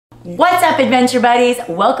What's up, adventure buddies?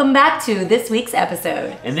 Welcome back to this week's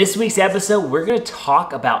episode. In this week's episode, we're going to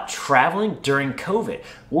talk about traveling during COVID.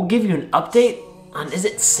 We'll give you an update on is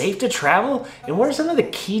it safe to travel and what are some of the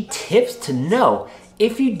key tips to know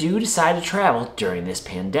if you do decide to travel during this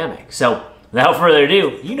pandemic. So without further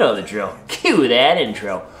ado, you know the drill. Cue that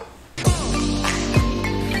intro.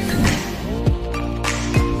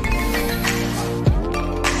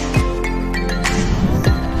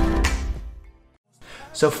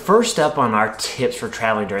 So first up on our tips for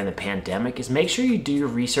traveling during the pandemic is make sure you do your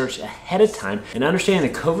research ahead of time and understand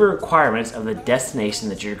the COVID requirements of the destination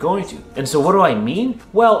that you're going to. And so what do I mean?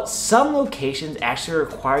 Well, some locations actually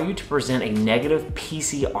require you to present a negative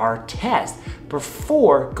PCR test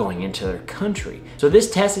before going into their country. So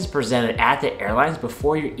this test is presented at the airlines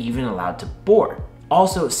before you're even allowed to board.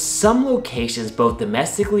 Also, some locations, both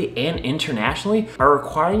domestically and internationally, are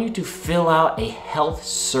requiring you to fill out a health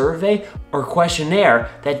survey or questionnaire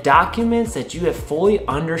that documents that you have fully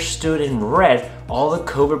understood and read all the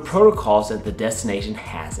COVID protocols that the destination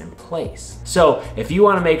has in place. So if you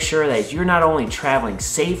want to make sure that you're not only traveling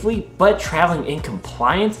safely, but traveling in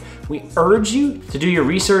compliance, we urge you to do your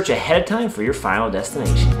research ahead of time for your final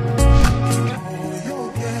destination.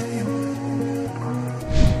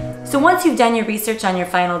 So once you've done your research on your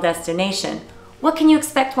final destination, what can you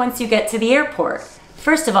expect once you get to the airport?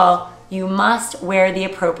 First of all, you must wear the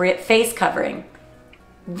appropriate face covering.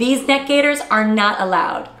 These neck gaiters are not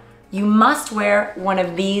allowed. You must wear one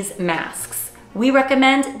of these masks. We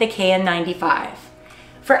recommend the KN95.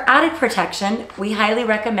 For added protection, we highly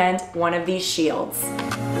recommend one of these shields.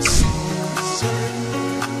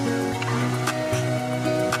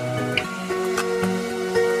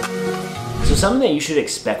 So something that you should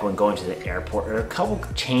expect when going to the airport are a couple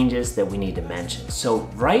changes that we need to mention. So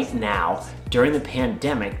right now, during the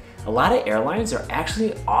pandemic, a lot of airlines are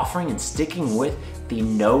actually offering and sticking with the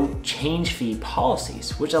no change fee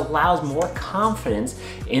policies, which allows more confidence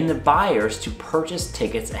in the buyers to purchase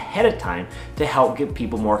tickets ahead of time to help give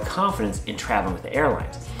people more confidence in traveling with the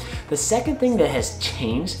airlines. The second thing that has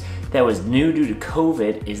changed that was new due to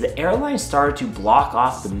COVID is the airlines started to block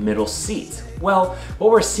off the middle seats. Well,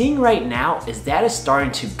 what we're seeing right now is that is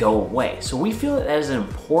starting to go away. So we feel that is an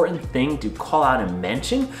important thing to call out and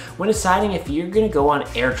mention when deciding if you're gonna go on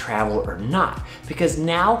air travel or not. Because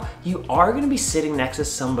now you are gonna be sitting next to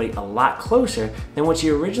somebody a lot closer than what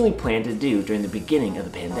you originally planned to do during the beginning of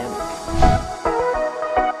the pandemic.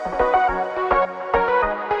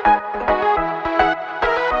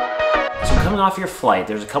 Coming off your flight,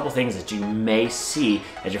 there's a couple things that you may see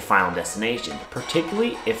at your final destination,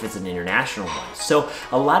 particularly if it's an international one. So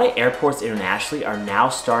a lot of airports internationally are now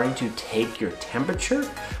starting to take your temperature,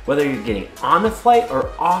 whether you're getting on the flight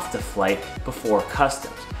or off the flight before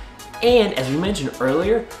customs. And as we mentioned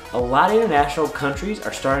earlier, a lot of international countries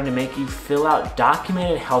are starting to make you fill out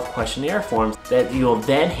documented health questionnaire forms that you'll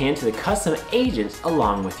then hand to the customs agents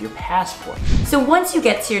along with your passport. So once you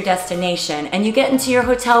get to your destination and you get into your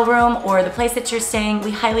hotel room or the place that you're staying, we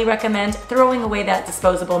highly recommend throwing away that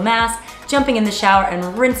disposable mask, jumping in the shower,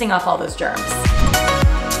 and rinsing off all those germs.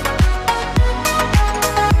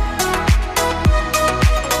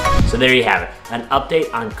 So there you have it, an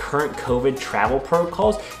update on current COVID travel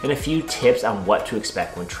protocols and a few tips on what to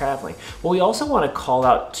expect when traveling. What we also want to call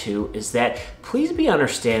out too is that please be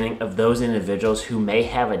understanding of those individuals who may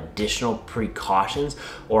have additional precautions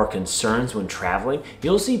or concerns when traveling.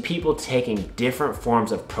 You'll see people taking different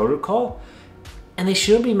forms of protocol and they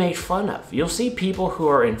shouldn't be made fun of. You'll see people who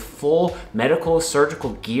are in full medical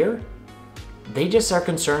surgical gear. They just are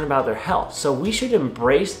concerned about their health. So we should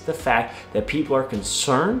embrace the fact that people are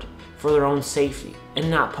concerned for their own safety and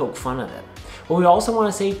not poke fun of them. What we also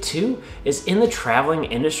want to say too is in the traveling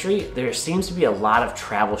industry, there seems to be a lot of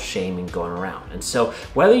travel shaming going around. And so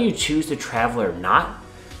whether you choose to travel or not,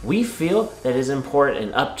 we feel that it is important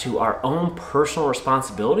and up to our own personal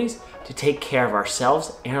responsibilities to take care of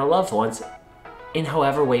ourselves and our loved ones in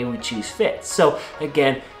however way we choose fit. So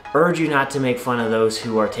again, urge you not to make fun of those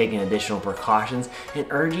who are taking additional precautions and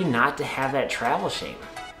urge you not to have that travel shame.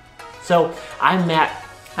 So I'm Matt.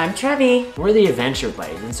 I'm Trevi. We're the Adventure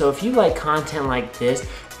Buddies, and so if you like content like this,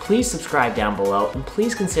 please subscribe down below and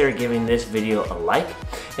please consider giving this video a like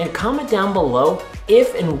and comment down below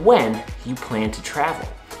if and when you plan to travel.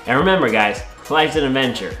 And remember guys, life's an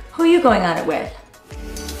adventure. Who are you going on it with?